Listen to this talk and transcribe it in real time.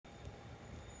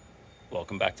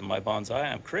Welcome back to my bonsai.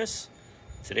 I'm Chris.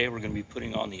 Today we're going to be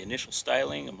putting on the initial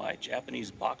styling of my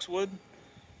Japanese boxwood.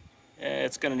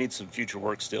 It's going to need some future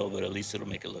work still, but at least it'll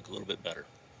make it look a little bit better.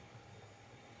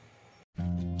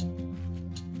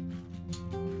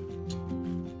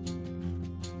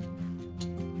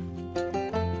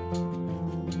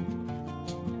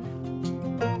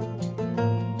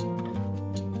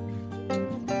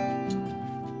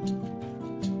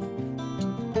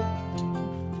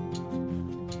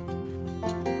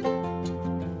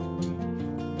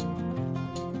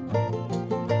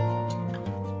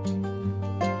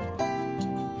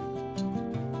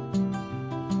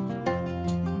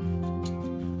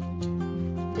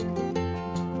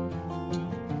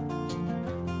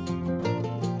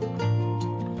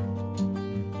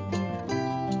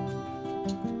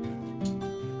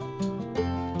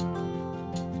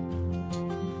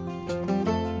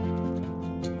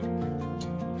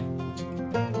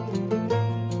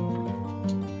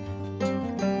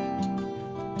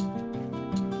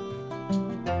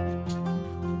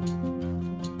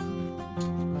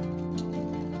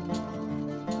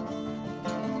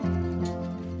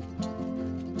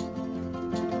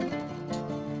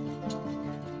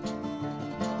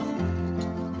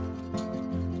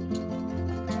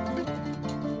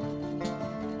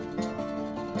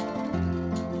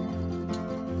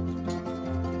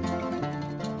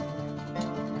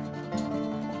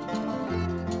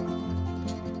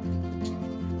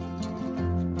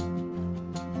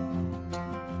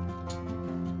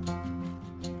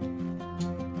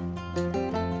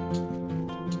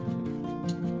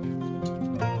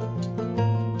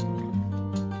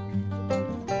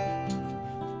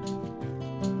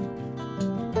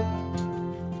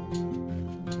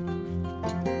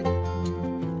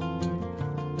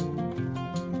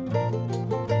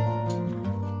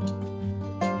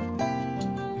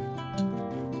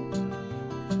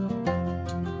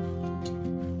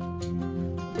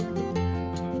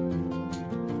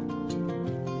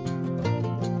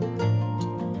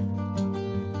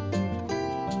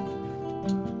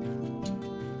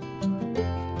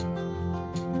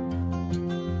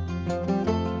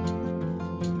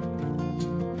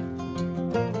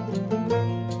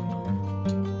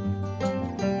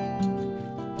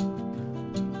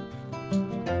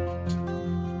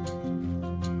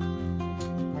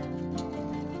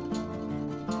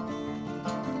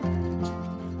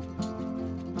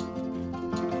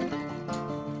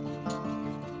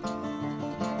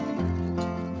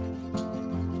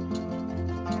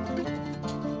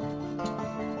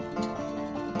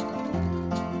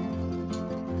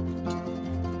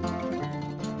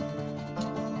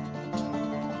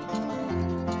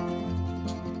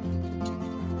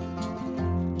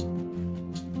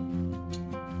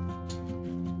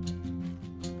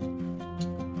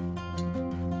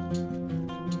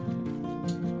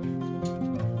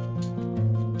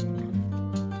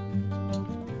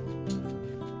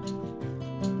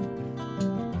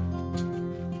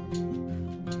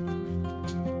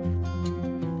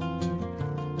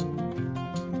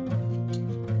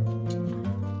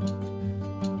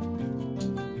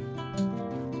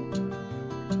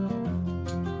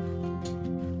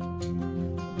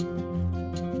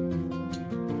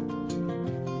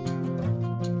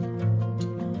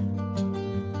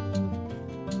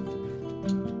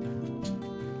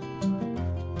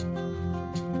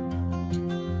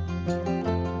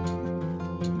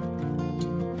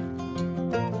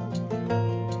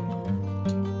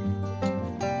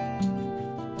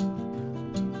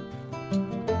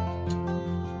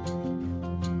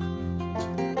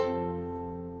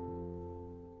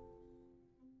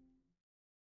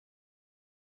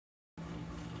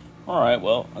 Alright,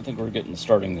 well, I think we're getting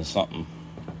starting to something.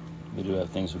 We do have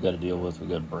things we've got to deal with. We've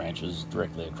got branches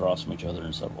directly across from each other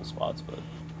in several spots, but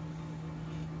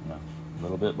yeah,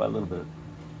 little bit by little bit.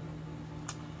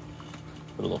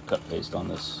 Put a little cut paste on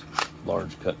this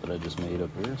large cut that I just made up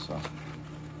here, so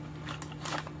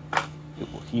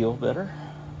it will heal better.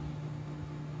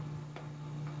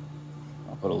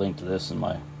 I'll put a link to this in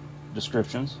my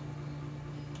descriptions.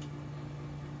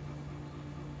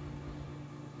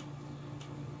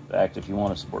 In fact, if you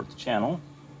want to support the channel,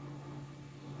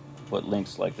 I'll put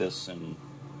links like this in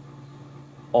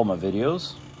all my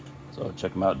videos, so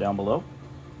check them out down below.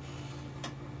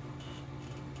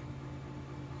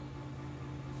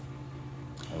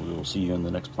 And we will see you in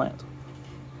the next plant.